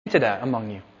hinted at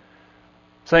among you.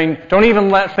 Saying, don't even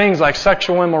let things like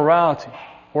sexual immorality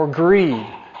or greed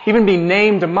even be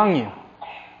named among you.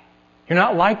 You're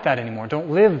not like that anymore.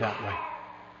 Don't live that way.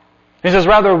 He says,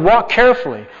 rather walk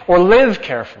carefully or live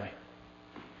carefully.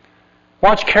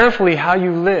 Watch carefully how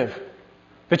you live,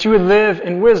 that you would live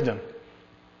in wisdom.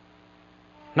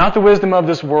 Not the wisdom of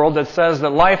this world that says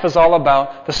that life is all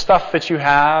about the stuff that you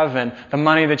have and the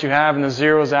money that you have and the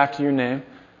zeros after your name.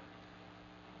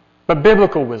 But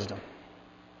biblical wisdom.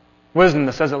 Wisdom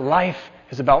that says that life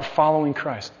is about following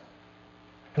Christ.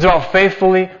 It's about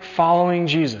faithfully following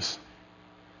Jesus.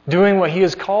 Doing what He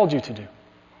has called you to do.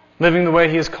 Living the way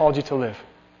He has called you to live.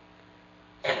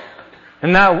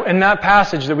 In that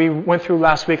passage that we went through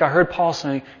last week, I heard Paul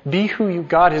saying, be who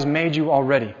God has made you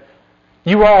already.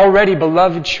 You are already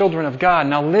beloved children of God.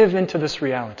 Now live into this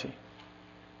reality.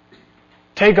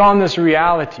 Take on this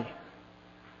reality.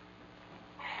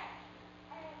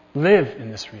 Live in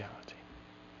this reality.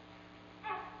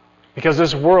 Because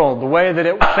this world, the way that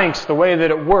it thinks, the way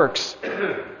that it works,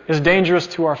 is dangerous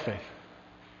to our faith.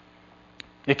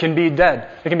 It can be dead.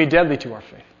 It can be deadly to our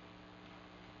faith.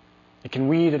 It can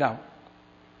weed it out.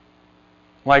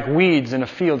 Like weeds in a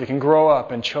field, it can grow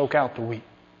up and choke out the wheat.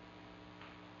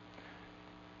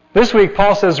 This week,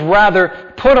 Paul says,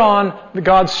 rather, put on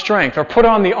God's strength, or put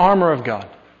on the armor of God.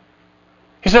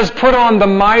 He says, put on the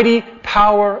mighty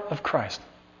power of Christ.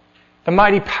 The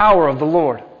mighty power of the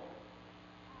Lord.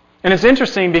 And it's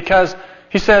interesting because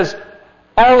he says,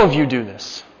 all of you do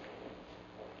this.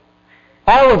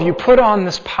 All of you put on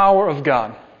this power of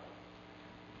God.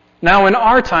 Now in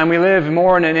our time, we live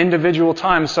more in an individual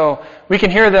time, so we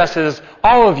can hear this as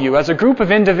all of you, as a group of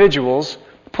individuals,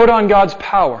 put on God's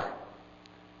power.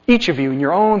 Each of you in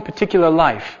your own particular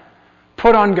life,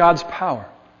 put on God's power.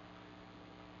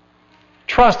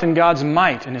 Trust in God's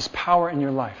might and His power in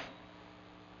your life.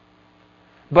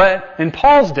 But in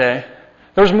Paul's day,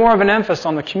 there's more of an emphasis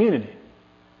on the community.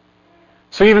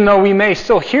 So even though we may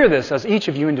still hear this as each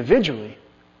of you individually,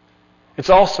 it's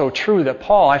also true that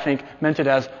Paul, I think, meant it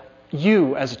as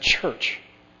you as a church.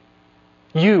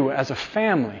 You as a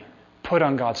family, put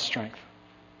on God's strength.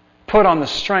 Put on the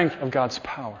strength of God's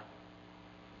power.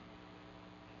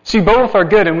 See, both are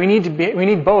good, and we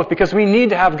need both because we need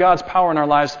to have God's power in our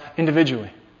lives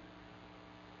individually.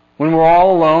 When we're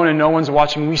all alone and no one's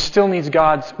watching, we still need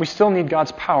God's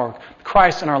power,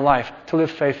 Christ in our life, to live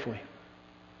faithfully.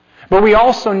 But we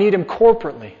also need Him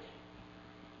corporately,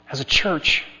 as a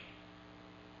church.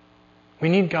 We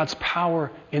need God's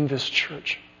power in this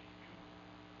church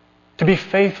to be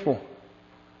faithful,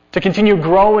 to continue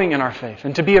growing in our faith,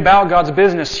 and to be about God's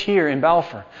business here in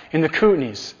Balfour, in the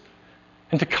Kootenays,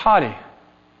 in Takati,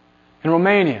 in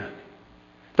Romania,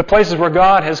 the places where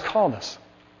God has called us.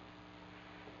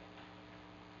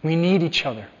 We need each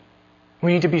other.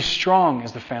 We need to be strong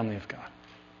as the family of God.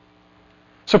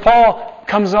 So Paul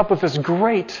comes up with this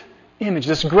great image,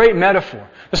 this great metaphor.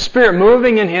 The Spirit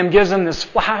moving in him gives him this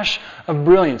flash of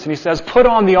brilliance. And he says, put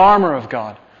on the armor of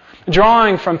God.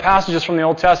 Drawing from passages from the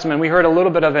Old Testament, we heard a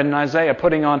little bit of it in Isaiah,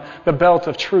 putting on the belt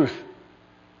of truth.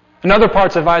 In other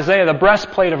parts of Isaiah, the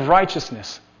breastplate of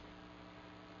righteousness.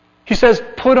 He says,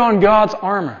 put on God's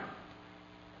armor.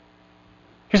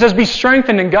 He says, be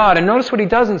strengthened in God. And notice what he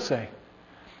doesn't say.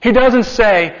 He doesn't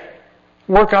say,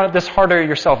 work out this harder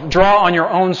yourself. Draw on your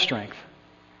own strength.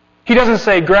 He doesn't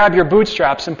say, grab your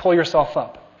bootstraps and pull yourself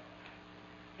up.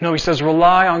 No, he says,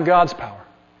 rely on God's power.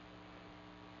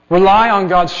 Rely on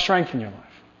God's strength in your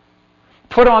life.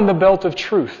 Put on the belt of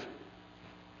truth.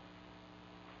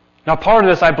 Now, part of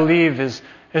this, I believe,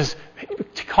 is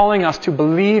calling us to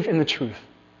believe in the truth.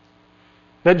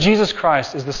 That Jesus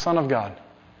Christ is the Son of God.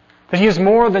 That He is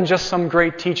more than just some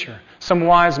great teacher, some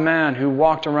wise man who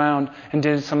walked around and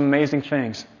did some amazing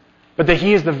things. But that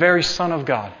He is the very Son of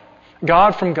God.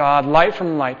 God from God, light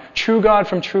from light, true God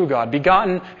from true God,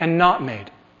 begotten and not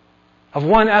made, of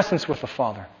one essence with the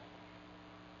Father.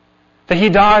 That He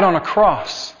died on a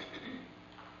cross,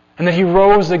 and that He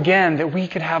rose again, that we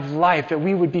could have life, that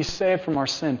we would be saved from our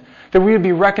sin, that we would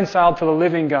be reconciled to the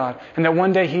living God, and that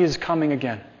one day He is coming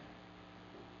again.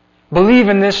 Believe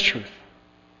in this truth.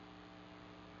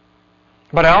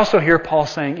 But I also hear Paul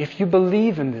saying, if you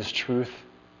believe in this truth,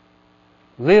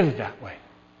 live that way.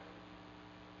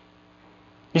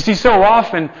 You see, so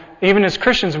often, even as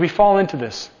Christians, we fall into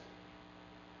this.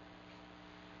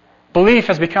 Belief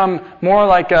has become more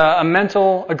like a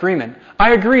mental agreement.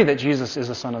 I agree that Jesus is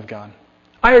the Son of God.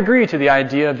 I agree to the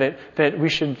idea that we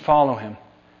should follow Him.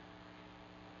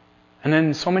 And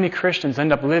then so many Christians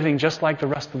end up living just like the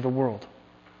rest of the world.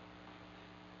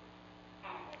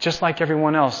 Just like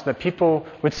everyone else, that people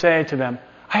would say to them,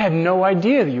 I had no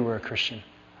idea that you were a Christian.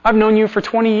 I've known you for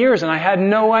 20 years and I had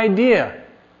no idea.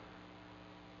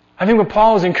 I think what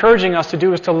Paul is encouraging us to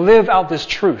do is to live out this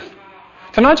truth.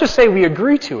 To not just say we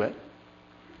agree to it,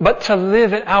 but to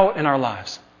live it out in our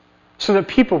lives so that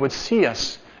people would see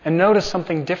us and notice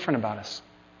something different about us.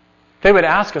 They would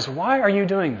ask us, why are you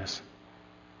doing this?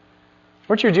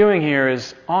 What you're doing here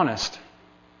is honest,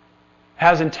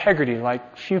 has integrity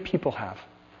like few people have.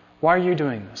 Why are you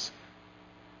doing this?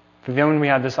 But then when we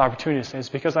have this opportunity to say, it's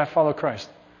because I follow Christ.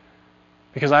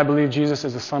 Because I believe Jesus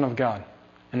is the Son of God.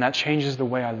 And that changes the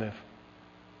way I live.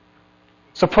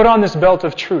 So put on this belt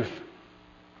of truth.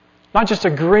 Not just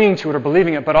agreeing to it or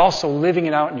believing it, but also living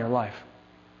it out in your life.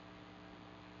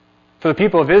 For the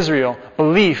people of Israel,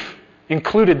 belief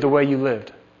included the way you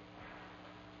lived.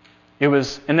 It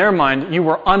was, in their mind, you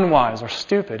were unwise or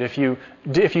stupid if you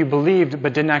believed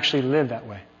but didn't actually live that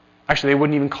way. Actually, they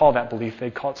wouldn't even call that belief.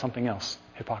 They'd call it something else,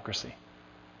 hypocrisy.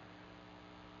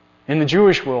 In the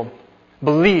Jewish world,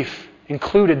 belief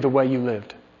included the way you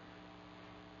lived.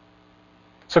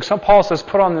 So Paul says,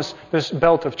 put on this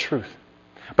belt of truth.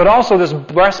 But also this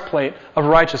breastplate of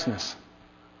righteousness.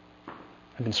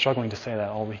 I've been struggling to say that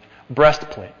all week.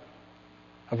 Breastplate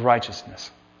of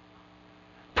righteousness.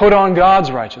 Put on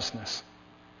God's righteousness.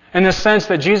 In the sense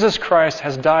that Jesus Christ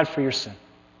has died for your sin.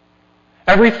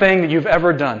 Everything that you've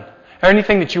ever done,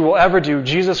 anything that you will ever do,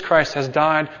 Jesus Christ has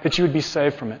died that you would be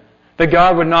saved from it. That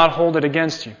God would not hold it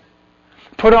against you.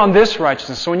 Put on this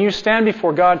righteousness. So when you stand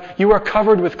before God, you are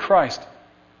covered with Christ.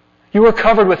 You are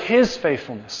covered with His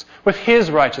faithfulness, with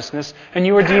His righteousness, and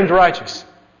you are deemed righteous.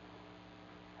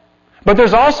 But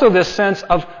there's also this sense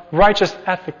of righteous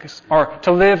ethics, or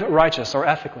to live righteous or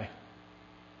ethically.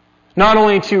 Not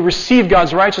only to receive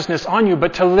God's righteousness on you,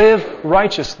 but to live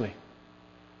righteously.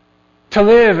 To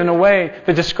live in a way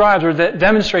that describes or that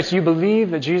demonstrates you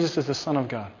believe that Jesus is the Son of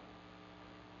God.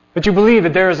 That you believe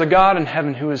that there is a God in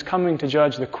heaven who is coming to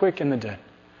judge the quick and the dead.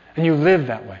 And you live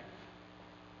that way.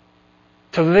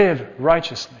 To live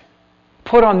righteously.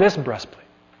 Put on this breastplate.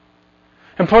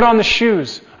 And put on the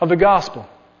shoes of the gospel.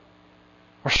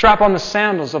 Or strap on the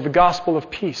sandals of the gospel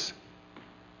of peace.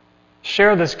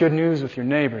 Share this good news with your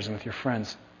neighbors and with your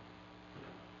friends.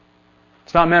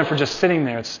 It's not meant for just sitting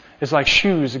there. It's like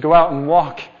shoes. Go out and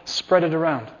walk. Spread it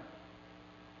around.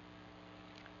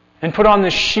 And put on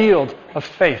this shield of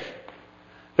faith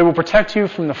that will protect you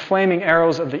from the flaming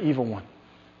arrows of the evil one.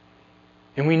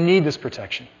 And we need this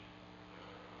protection.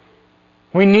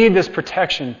 We need this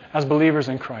protection as believers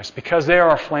in Christ because they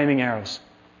are flaming arrows.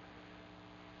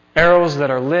 Arrows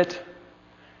that are lit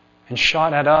and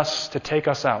shot at us to take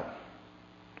us out.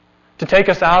 To take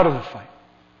us out of the fight.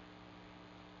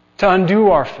 To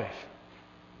undo our faith.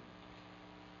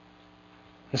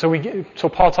 And so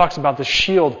Paul talks about the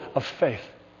shield of faith.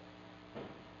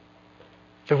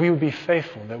 That we would be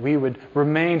faithful, that we would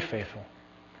remain faithful.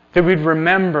 That we'd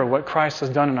remember what Christ has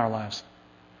done in our lives.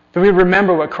 That we'd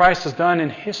remember what Christ has done in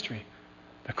history.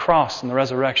 The cross and the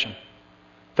resurrection.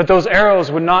 That those arrows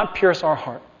would not pierce our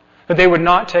heart. That they would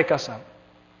not take us out.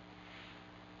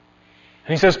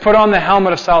 And he says, put on the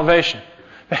helmet of salvation,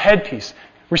 the headpiece.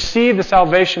 Receive the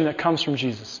salvation that comes from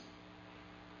Jesus.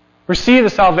 Receive the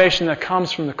salvation that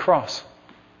comes from the cross.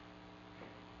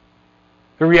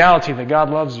 The reality that God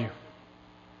loves you.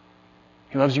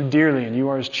 He loves you dearly and you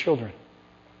are His children.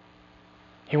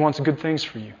 He wants good things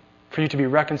for you to be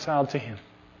reconciled to Him.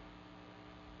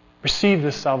 Receive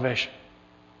this salvation.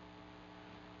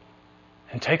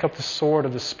 And take up the sword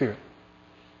of the Spirit,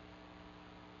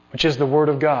 which is the Word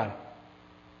of God.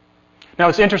 Now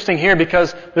it's interesting here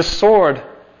because the sword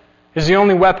is the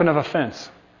only weapon of offense,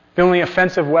 the only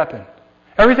offensive weapon.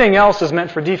 Everything else is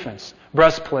meant for defense.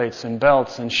 Breastplates and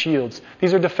belts and shields.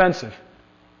 These are defensive.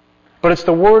 But it's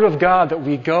the Word of God that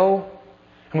we go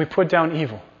and we put down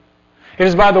evil. It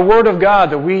is by the Word of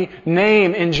God that we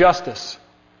name injustice.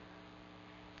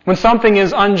 When something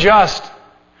is unjust,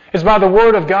 it's by the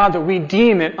Word of God that we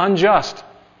deem it unjust.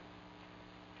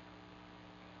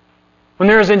 When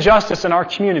there is injustice in our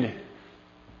community,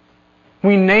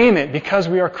 we name it because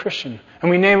we are Christian, and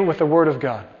we name it with the Word of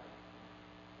God.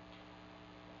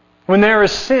 When there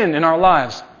is sin in our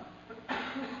lives,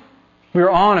 we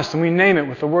are honest and we name it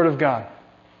with the Word of God.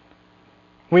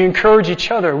 We encourage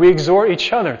each other, we exhort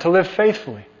each other to live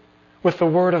faithfully with the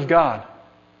Word of God.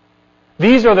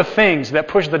 These are the things that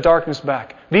push the darkness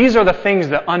back. These are the things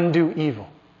that undo evil.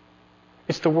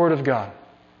 It's the Word of God.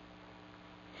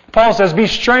 Paul says, be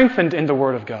strengthened in the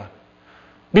Word of God.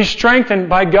 Be strengthened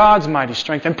by God's mighty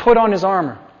strength and put on His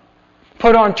armor.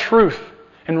 Put on truth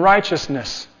and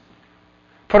righteousness.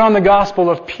 Put on the gospel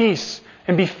of peace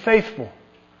and be faithful.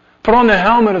 Put on the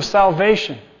helmet of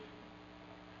salvation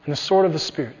and the sword of the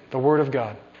Spirit, the Word of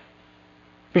God.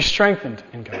 Be strengthened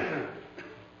in God.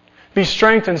 Be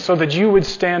strengthened so that you would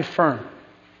stand firm.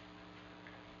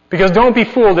 Because don't be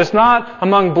fooled, it's not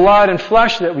among blood and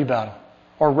flesh that we battle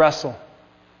or wrestle,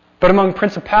 but among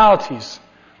principalities,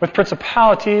 with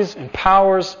principalities and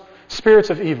powers, spirits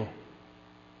of evil.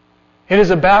 It is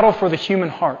a battle for the human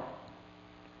heart.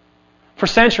 For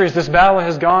centuries, this battle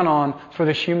has gone on for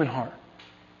the human heart.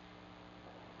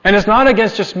 And it's not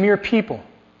against just mere people.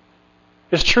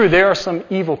 It's true, there are some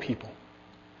evil people.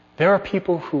 There are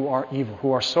people who are evil,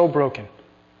 who are so broken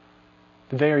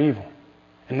that they are evil.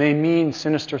 And they mean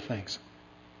sinister things.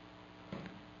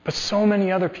 But so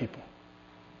many other people.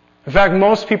 In fact,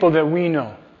 most people that we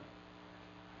know,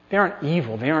 they aren't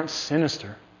evil, they aren't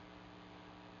sinister.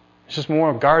 It's just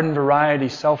more garden variety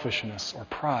selfishness or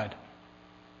pride.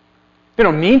 They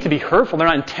don't mean to be hurtful. They're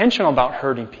not intentional about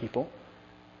hurting people.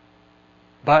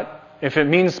 But if it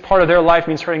means part of their life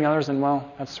means hurting others, then,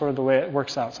 well, that's sort of the way it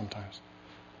works out sometimes.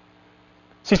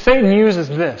 See, Satan uses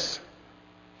this.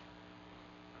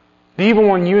 The evil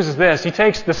one uses this. He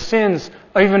takes the sins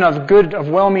even of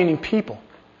well-meaning people,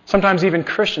 sometimes even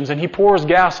Christians, and he pours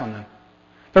gas on them.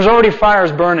 There's already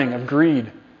fires burning of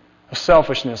greed, of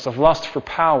selfishness, of lust for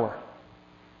power,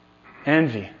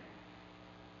 envy.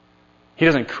 He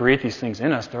doesn't create these things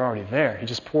in us. They're already there. He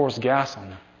just pours gas on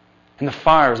them. And the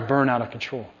fires burn out of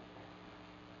control.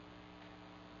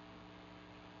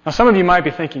 Now, some of you might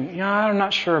be thinking, I'm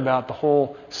not sure about the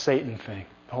whole Satan thing,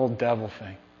 the whole devil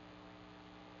thing.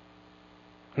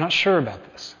 I'm not sure about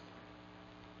this.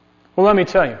 Well, let me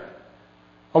tell you.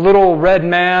 A little red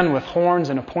man with horns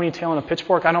and a ponytail and a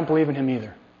pitchfork, I don't believe in him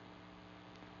either.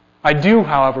 I do,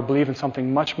 however, believe in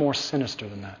something much more sinister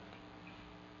than that.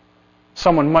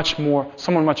 Someone much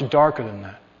darker than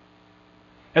that.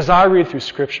 As I read through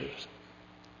Scriptures,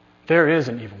 there is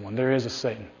an evil one. There is a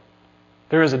Satan.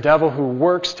 There is a devil who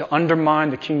works to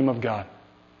undermine the kingdom of God.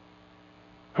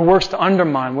 Who works to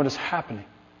undermine what is happening.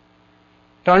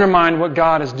 To undermine what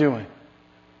God is doing.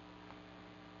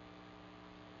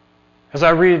 As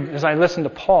I listen to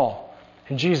Paul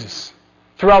and Jesus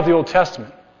throughout the Old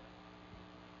Testament,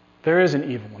 there is an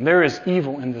evil one. There is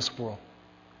evil in this world.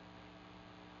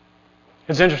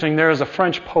 It's interesting, there is a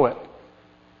French poet.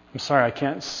 I'm sorry, I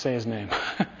can't say his name.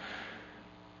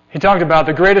 He talked about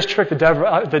the greatest trick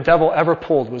the devil ever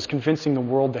pulled was convincing the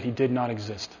world that he did not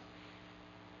exist.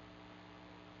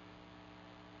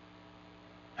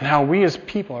 And how we as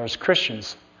people, or as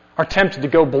Christians, are tempted to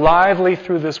go blithely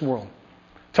through this world,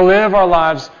 to live our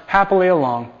lives happily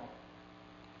along,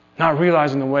 not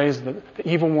realizing the ways that the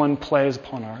evil one plays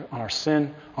upon our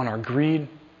sin, on our greed,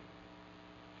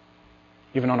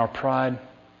 even on our pride.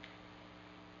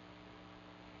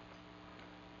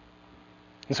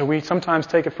 And so we sometimes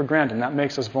take it for granted, and that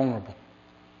makes us vulnerable.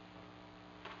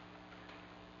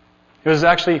 It was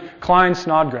actually Klein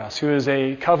Snodgrass, who is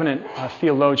a covenant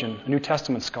theologian, a New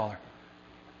Testament scholar,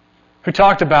 who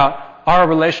talked about our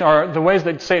relation, or the ways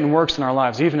that Satan works in our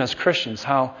lives, even as Christians,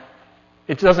 how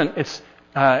it's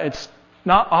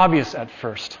not obvious at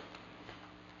first.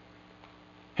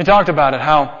 He talked about it,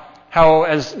 how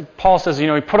as Paul says, he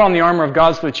put on the armor of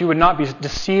God so that you would not be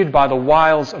deceived by the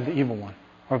wiles of the evil one,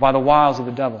 or by the wiles of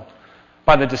the devil,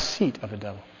 by the deceit of the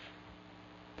devil.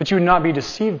 That you would not be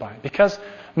deceived by it. Because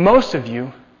most of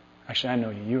you, actually I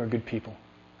know you are good people,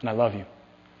 and I love you.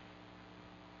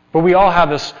 But we all have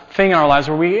this thing in our lives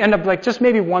where we end up like just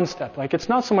maybe one step. Like it's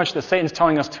not so much that Satan's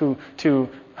telling us to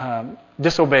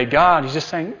disobey God. He's just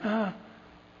saying,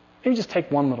 maybe just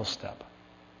take one little step.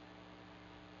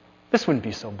 This wouldn't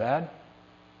be so bad.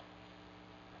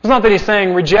 It's not that he's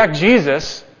saying reject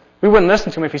Jesus. We wouldn't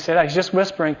listen to him if he said that. He's just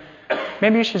whispering,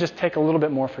 maybe you should just take a little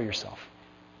bit more for yourself.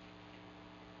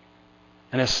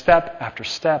 And it's step after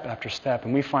step after step,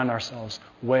 and we find ourselves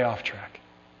way off track.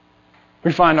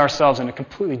 We find ourselves in a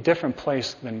completely different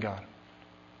place than God.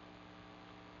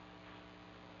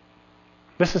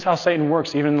 This is how Satan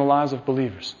works, even in the lives of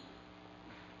believers.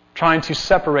 Trying to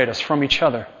separate us from each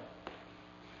other.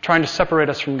 Trying to separate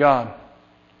us from God.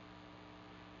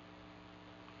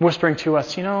 Whispering to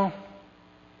us,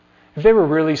 if they were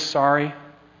really sorry,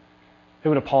 they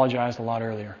would apologize a lot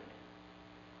earlier.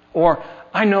 Or,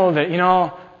 I know that,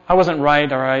 I wasn't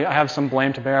right, or I have some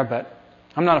blame to bear, but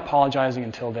I'm not apologizing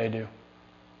until they do.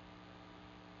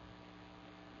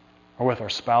 Or with our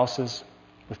spouses,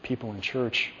 with people in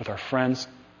church, with our friends.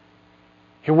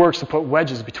 He works to put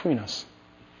wedges between us.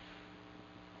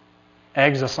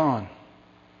 Eggs us on.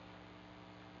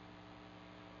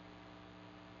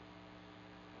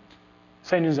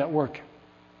 Satan is at work.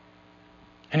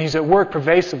 And he's at work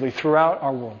pervasively throughout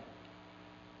our world.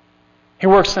 He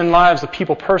works in lives of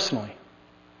people personally.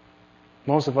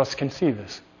 Most of us can see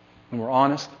this. when we're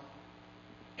honest.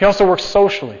 He also works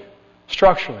socially,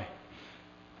 structurally.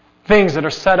 Things that are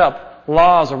set up,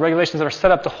 laws or regulations that are set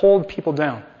up to hold people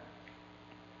down,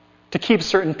 to keep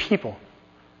certain people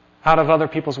out of other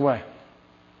people's way.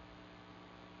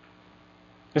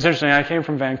 It's interesting, I came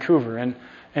from Vancouver, and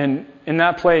in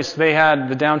that place they had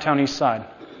the downtown east side,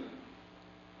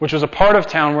 which was a part of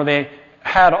town where they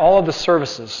had all of the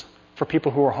services for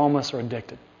people who were homeless or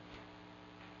addicted.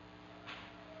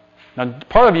 Now,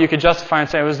 part of you could justify and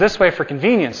say it was this way for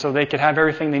convenience, so they could have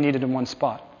everything they needed in one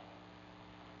spot.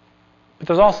 But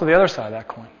there's also the other side of that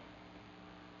coin.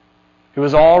 It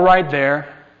was all right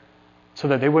there so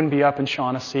that they wouldn't be up in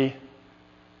Shaughnessy.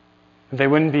 They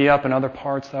wouldn't be up in other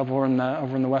parts over in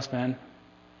the West End.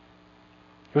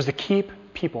 It was to keep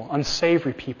people,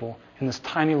 unsavory people, in this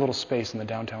tiny little space in the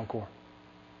downtown core.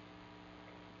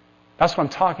 That's what I'm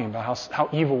talking about, how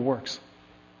evil works.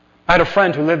 I had a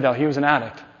friend who lived there. He was an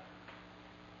addict.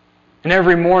 And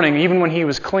every morning, even when he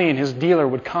was clean, his dealer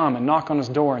would come and knock on his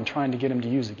door and trying to get him to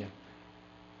use again.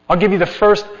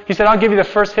 He said, I'll give you the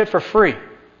first hit for free.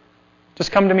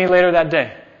 Just come to me later that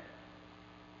day.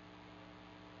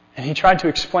 And he tried to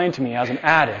explain to me as an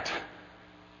addict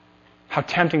how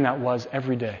tempting that was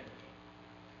every day.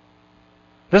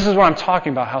 This is what I'm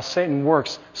talking about, how Satan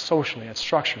works socially, at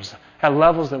structures, at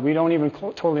levels that we don't even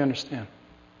totally understand.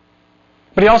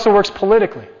 But he also works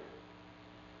politically,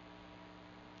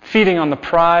 feeding on the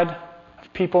pride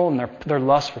of people and their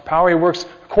lust for power. He works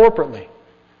corporately,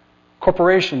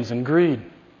 corporations and greed.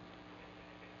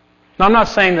 Now, I'm not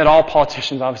saying that all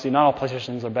politicians, obviously, not all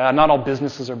politicians are bad, not all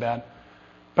businesses are bad.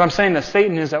 But I'm saying that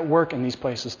Satan is at work in these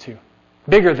places too,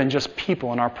 bigger than just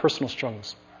people and our personal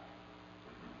struggles.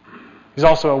 He's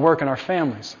also at work in our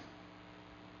families,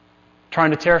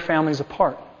 trying to tear families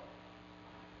apart,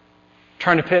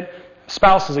 trying to pit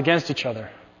spouses against each other,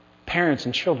 parents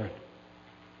and children.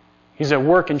 He's at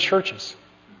work in churches,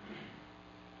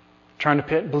 trying to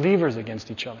pit believers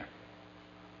against each other,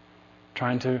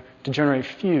 trying to generate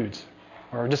feuds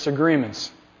or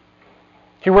disagreements.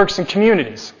 He works in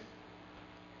communities.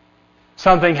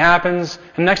 Something happens,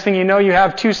 and next thing you know, you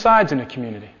have two sides in a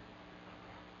community.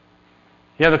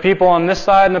 You have the people on this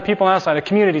side and the people on that side. A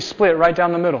community split right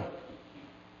down the middle.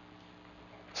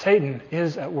 Satan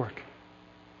is at work.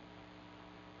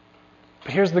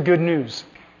 But here's the good news.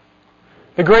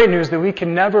 The great news that we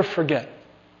can never forget.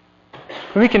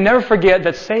 We can never forget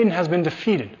that Satan has been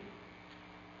defeated.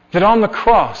 That on the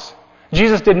cross,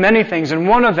 Jesus did many things, and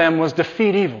one of them was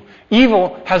defeat evil.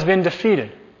 Evil has been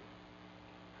defeated.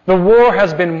 The war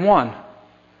has been won.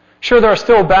 Sure, there are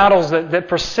still battles that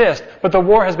persist, but the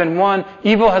war has been won.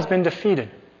 Evil has been defeated.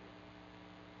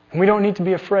 And we don't need to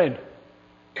be afraid.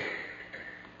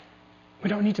 We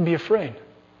don't need to be afraid.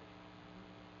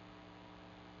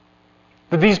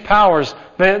 But these powers,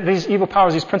 these evil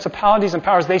powers, these principalities and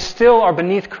powers, they still are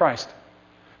beneath Christ.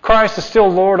 Christ is still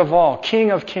Lord of all,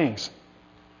 King of kings.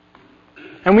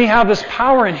 And we have this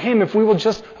power in Him if we will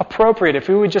just appropriate it, if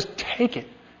we would just take it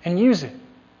and use it.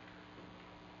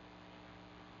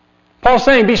 Paul's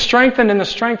saying, be strengthened in the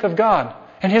strength of God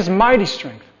and His mighty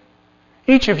strength.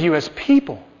 Each of you as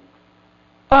people,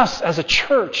 us as a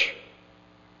church,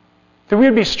 that we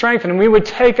would be strengthened and we would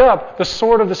take up the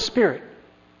sword of the Spirit,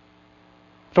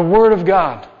 the Word of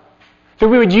God, that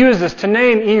we would use this to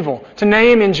name evil, to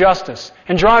name injustice,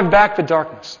 and drive back the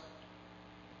darkness.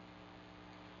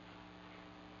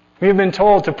 We have been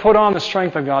told to put on the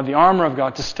strength of God, the armor of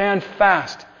God, to stand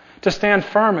fast, to stand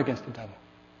firm against the devil,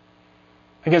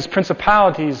 against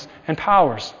principalities and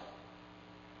powers,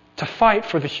 to fight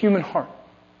for the human heart,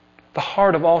 the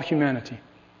heart of all humanity.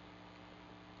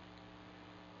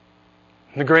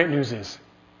 And the great news is,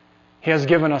 He has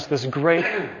given us this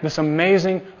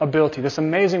amazing ability, this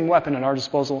amazing weapon at our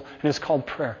disposal, and it's called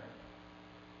prayer.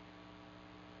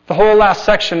 The whole last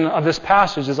section of this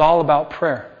passage is all about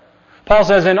prayer. Paul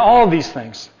says, in all these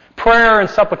things, prayer and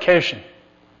supplication,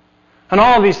 and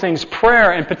all of these things,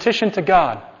 prayer and petition to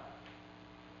God.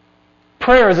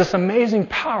 Prayer is this amazing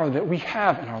power that we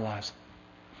have in our lives.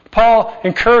 Paul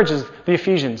encourages the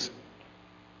Ephesians.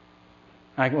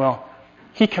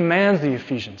 He commands the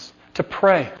Ephesians to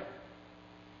pray.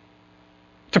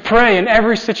 To pray in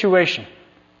every situation.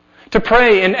 To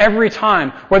pray in every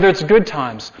time, whether it's good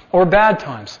times or bad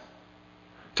times.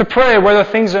 To pray whether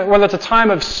it's a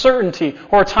time of certainty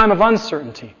or a time of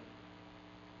uncertainty.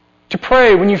 To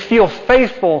pray when you feel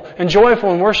faithful and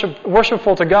joyful and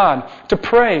worshipful to God. To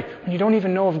pray when you don't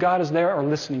even know if God is there or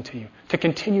listening to you. To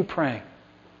continue praying.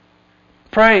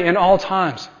 Pray in all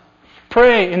times.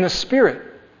 Pray in the Spirit.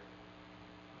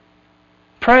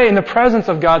 Pray in the presence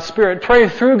of God's Spirit. Pray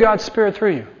through God's Spirit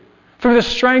through you. Through the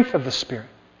strength of the Spirit.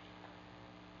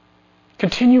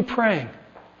 Continue praying.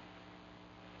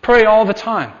 Pray all the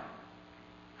time.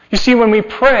 You see, when we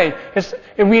pray,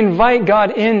 we invite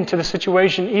God into the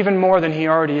situation even more than He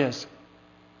already is.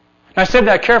 And I said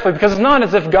that carefully because it's not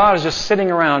as if God is just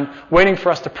sitting around waiting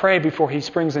for us to pray before He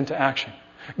springs into action.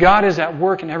 God is at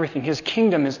work in everything. His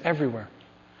kingdom is everywhere.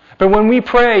 But when we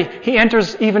pray, He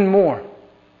enters even more.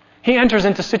 He enters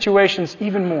into situations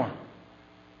even more.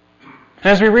 And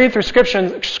as we read through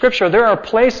Scripture, there are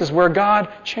places where God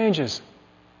changes.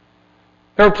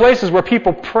 There are places where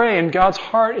people pray and God's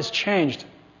heart is changed.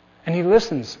 And He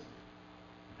listens.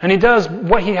 And He does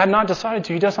what He had not decided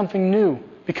to. He does something new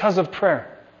because of prayer.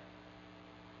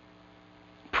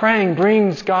 Praying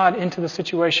brings God into the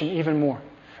situation even more.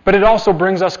 But it also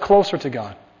brings us closer to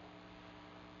God.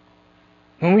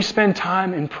 When we spend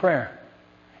time in prayer,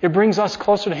 it brings us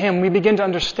closer to Him. We begin to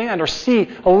understand or see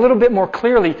a little bit more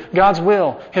clearly God's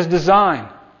will, His design,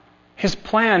 His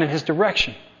plan, and His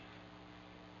direction.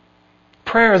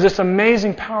 Prayer is this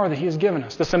amazing power that He has given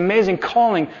us, this amazing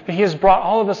calling that He has brought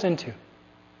all of us into.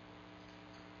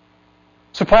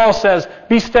 So Paul says,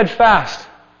 be steadfast.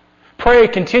 Pray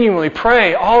continually.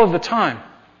 Pray all of the time.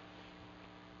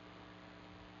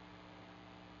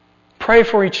 Pray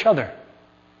for each other.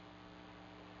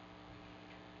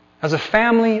 As a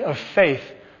family of faith,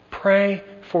 pray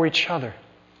for each other.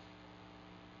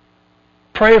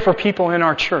 Pray for people in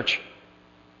our church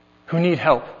who need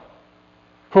help,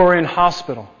 who are in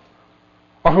hospital,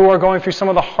 or who are going through some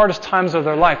of the hardest times of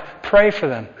their life. Pray for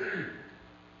them.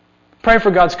 Pray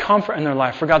for God's comfort in their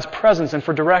life, for God's presence, and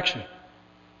for direction.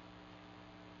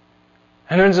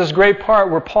 And there's this great part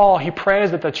where Paul, he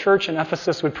prays that the church in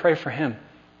Ephesus would pray for him.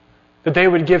 That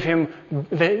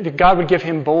that God would give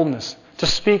him boldness to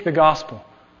speak the gospel,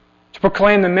 to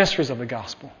proclaim the mysteries of the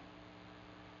gospel.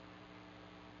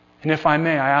 And if I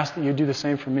may, I ask that you do the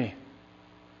same for me.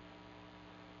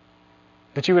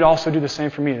 That you would also do the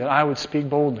same for me, that I would speak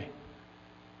boldly.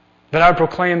 That I would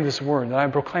proclaim this word, that I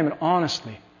would proclaim it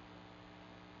honestly.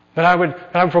 That I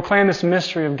would proclaim this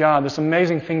mystery of God, this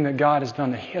amazing thing that God has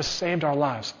done, that He has saved our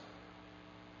lives.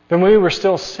 That when we were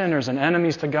still sinners and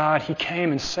enemies to God, He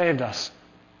came and saved us.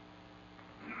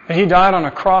 That He died on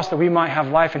a cross that we might have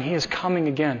life, and He is coming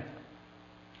again.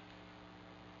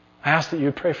 I ask that you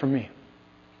would pray for me,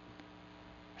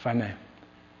 if I may.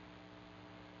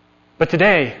 But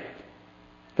today,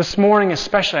 this morning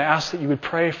especially, I ask that you would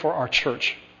pray for our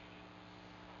church.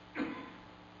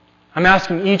 I'm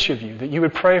asking each of you that you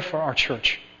would pray for our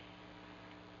church.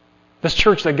 This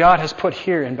church that God has put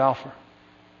here in Balfour.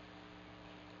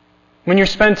 When you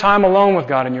spend time alone with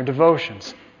God in your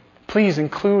devotions, please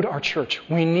include our church.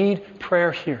 We need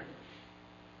prayer here.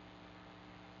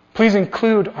 Please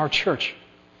include our church.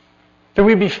 That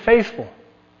we be faithful.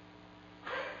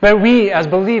 That we as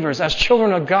believers, as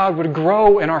children of God, would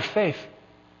grow in our faith.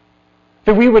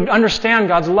 That we would understand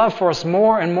God's love for us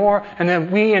more and more, and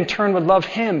that we in turn would love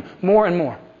Him more and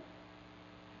more.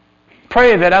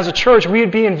 Pray that as a church we would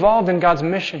be involved in God's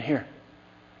mission here,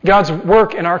 God's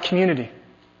work in our community.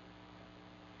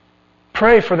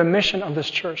 Pray for the mission of this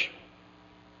church.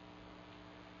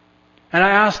 And I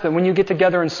ask that when you get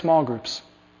together in small groups,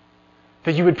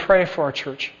 that you would pray for our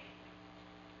church.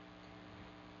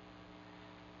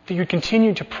 That you'd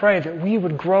continue to pray that we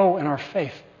would grow in our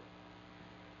faith.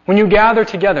 When you gather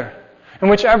together, in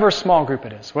whichever small group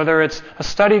it is, whether it's a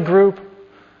study group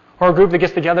or a group that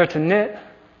gets together to knit,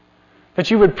 that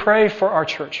you would pray for our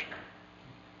church.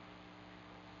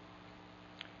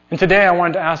 And today I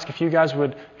wanted to ask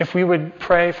if we would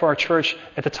pray for our church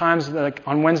at the times like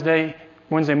on Wednesday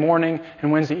morning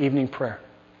and Wednesday evening prayer.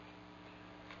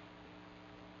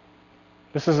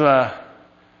 This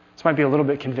might be a little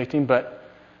bit convicting, but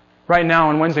right now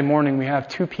on Wednesday morning we have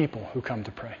 2 people who come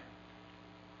to pray.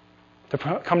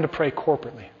 Come to pray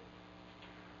corporately.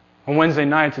 On Wednesday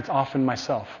nights, it's often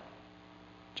myself.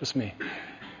 Just me.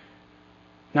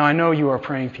 Now, I know you are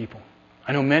praying people.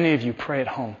 I know many of you pray at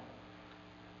home.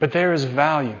 But there is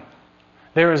value.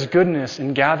 There is goodness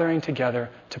in gathering together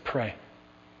to pray.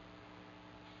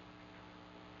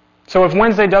 So if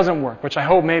Wednesday doesn't work, which I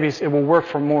hope maybe it will work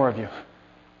for more of you,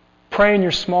 pray in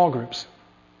your small groups.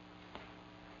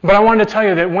 But I wanted to tell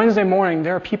you that Wednesday morning,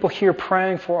 there are people here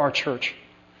praying for our church.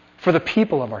 For the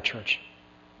people of our church,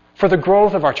 for the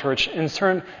growth of our church in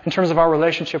terms of our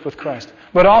relationship with Christ,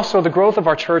 but also the growth of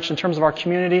our church in terms of our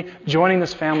community joining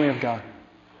this family of God.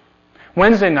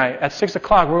 Wednesday night at 6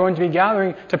 o'clock, we're going to be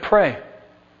gathering to pray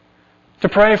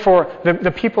for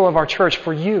the people of our church,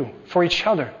 for you, for each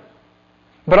other,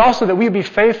 but also that we be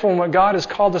faithful in what God has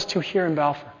called us to here in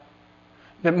Balfour,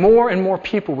 that more and more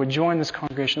people would join this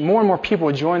congregation, more and more people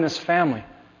would join this family.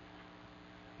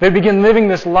 They begin living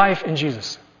this life in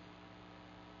Jesus.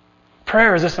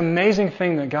 Prayer is this amazing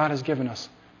thing that God has given us.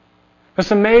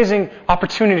 This amazing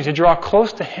opportunity to draw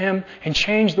close to Him and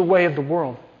change the way of the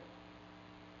world.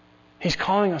 He's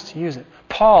calling us to use it.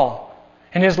 Paul,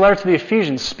 in his letter to the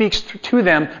Ephesians, speaks to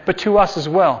them, but to us as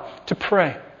well, to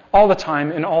pray all the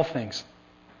time in all things.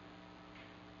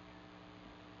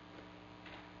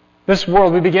 This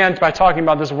world, we began by talking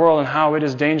about this world and how it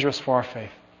is dangerous for our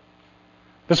faith.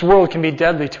 This world can be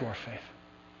deadly to our faith.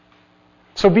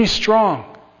 So be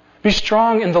strong. Be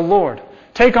strong in the Lord.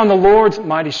 Take on the Lord's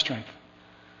mighty strength.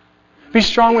 Be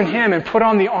strong in Him and put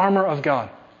on the armor of God.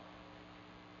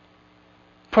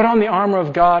 Put on the armor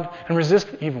of God and resist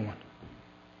the evil one.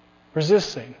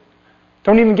 Resist Satan.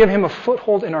 Don't even give him a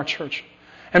foothold in our church.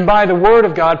 And by the word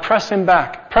of God, press him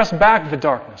back. Press back the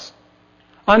darkness.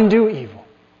 Undo evil.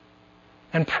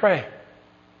 And pray.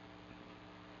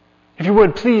 If you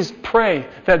would, please pray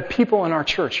that people in our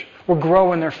church will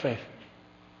grow in their faith.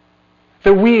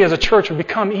 That we as a church will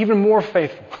become even more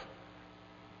faithful.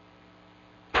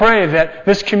 Pray that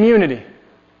this community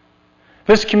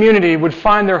would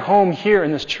find their home here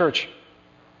in this church.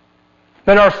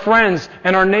 That our friends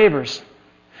and our neighbors,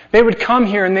 they would come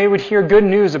here and they would hear good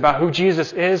news about who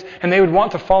Jesus is, and they would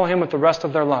want to follow Him with the rest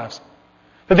of their lives.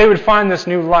 That they would find this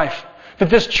new life.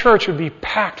 That this church would be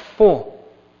packed full.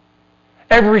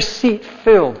 Every seat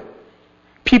filled.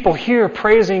 People here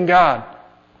praising God.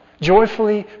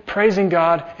 Joyfully praising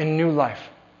God in new life.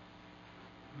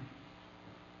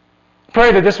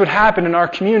 Pray that this would happen in our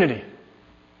community.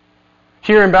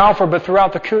 Here in Balfour, but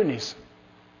throughout the Kootenays.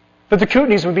 That the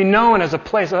Kootenays would be known as a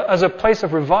place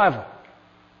of revival.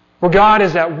 Where God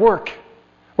is at work.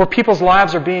 Where people's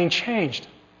lives are being changed.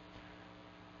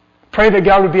 Pray that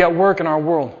God would be at work in our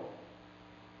world.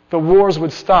 The wars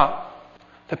would stop.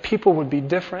 That people would be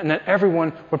different and that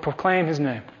everyone would proclaim His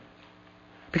name.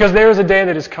 Because there is a day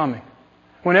that is coming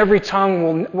when every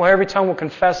tongue will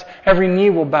confess, every knee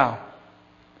will bow.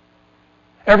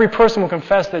 Every person will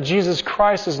confess that Jesus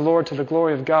Christ is Lord to the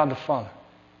glory of God the Father.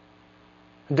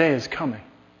 The day is coming.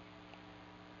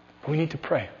 But we need to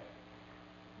pray.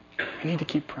 We need to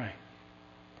keep praying.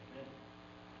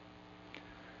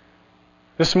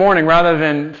 This morning, rather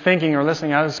than thinking or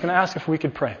listening, I was going to ask if we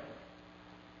could pray.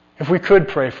 If we could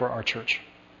pray for our church.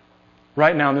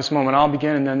 Right now in this moment, I'll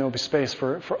begin and then there will be space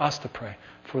for us to pray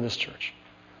for this church.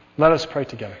 Let us pray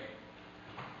together.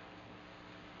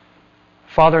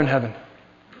 Father in heaven,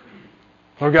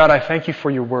 Lord God, I thank You for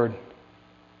Your word.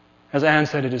 As Anne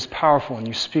said, it is powerful and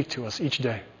You speak to us each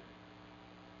day.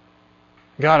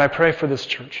 God, I pray for this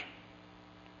church.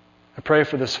 I pray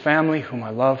for this family whom I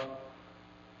love.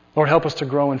 Lord, help us to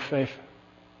grow in faith.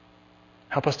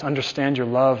 Help us to understand Your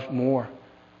love more,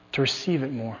 to receive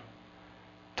it more,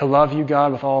 to love You,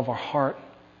 God, with all of our heart,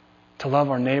 to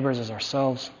love our neighbors as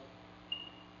ourselves.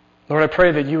 Lord, I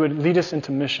pray that You would lead us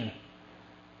into mission.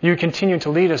 You would continue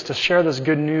to lead us to share this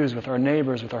good news with our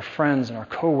neighbors, with our friends and our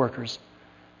co-workers.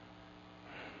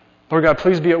 Lord God,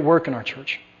 please be at work in our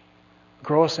church.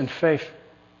 Grow us in faith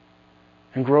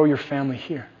and grow Your family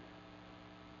here.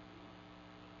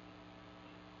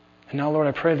 And now, Lord,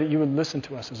 I pray that You would listen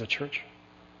to us as a church.